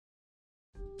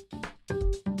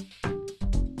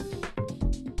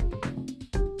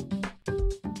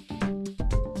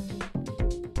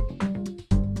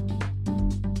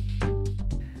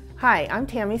Hi, I'm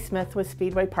Tammy Smith with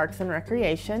Speedway Parks and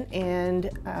Recreation,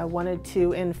 and wanted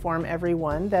to inform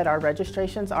everyone that our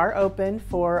registrations are open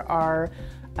for our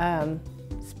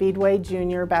Speedway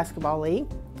Junior Basketball League.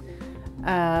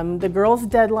 The girls'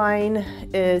 deadline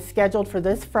is scheduled for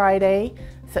this Friday,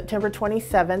 September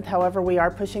 27th. However, we are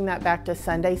pushing that back to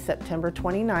Sunday, September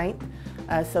 29th.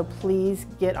 So please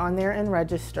get on there and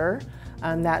register.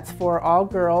 That's for all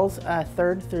girls,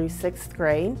 3rd through 6th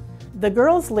grade. The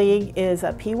Girls League is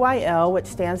a PYL, which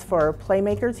stands for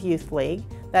Playmakers Youth League.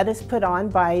 That is put on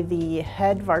by the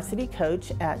head varsity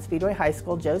coach at Speedway High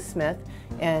School, Joe Smith,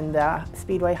 and the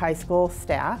Speedway High School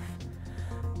staff.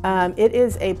 It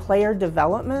is a player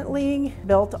development league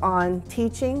built on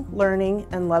teaching, learning,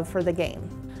 and love for the game.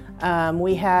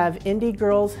 We have Indie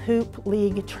Girls Hoop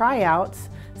League tryouts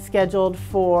scheduled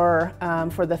for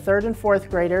the 3rd and 4th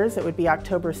graders. It would be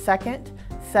October 2nd,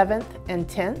 7th, and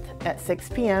 10th at 6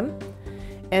 p.m.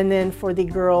 And then for the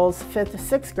girls' 5th and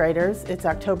 6th graders, it's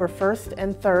October 1st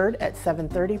and 3rd at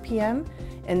 7:30 p.m.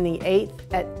 and the 8th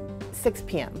at 6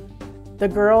 p.m. The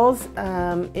girls'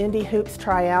 Indie Hoops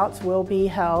tryouts will be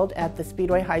held at the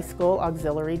Speedway High School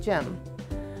Auxiliary Gym.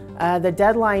 The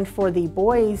deadline for the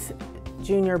boys'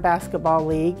 Junior Basketball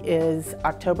League is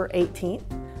October 18th.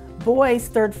 Boys'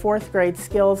 3rd, 4th grade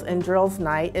skills and drills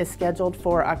night is scheduled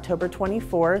for October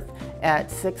 24th at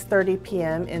 6:30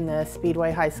 p.m. in the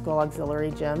Speedway High School Auxiliary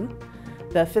Gym.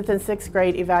 The 5th and 6th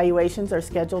grade evaluations are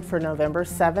scheduled for November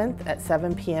 7th at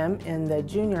 7 p.m. in the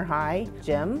Junior High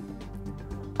Gym.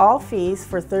 All fees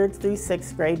for 3rd through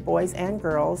 6th grade boys and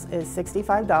girls is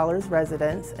 $65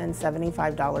 residents and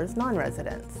 $75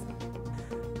 non-residents.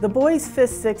 The boys'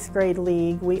 5th, 6th grade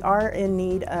league, we are in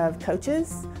need of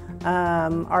coaches.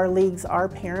 Our leagues are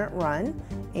parent run,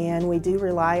 and we do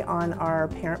rely on our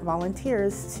parent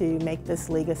volunteers to make this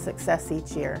league a success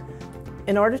each year.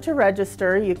 In order to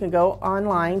register, you can go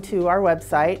online to our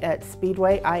website at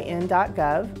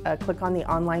speedwayIN.gov, click on the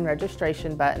online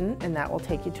registration button, and that will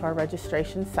take you to our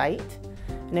registration site.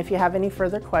 And if you have any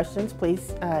further questions,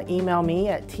 please email me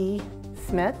at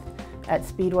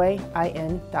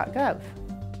tsmith@speedwayIN.gov.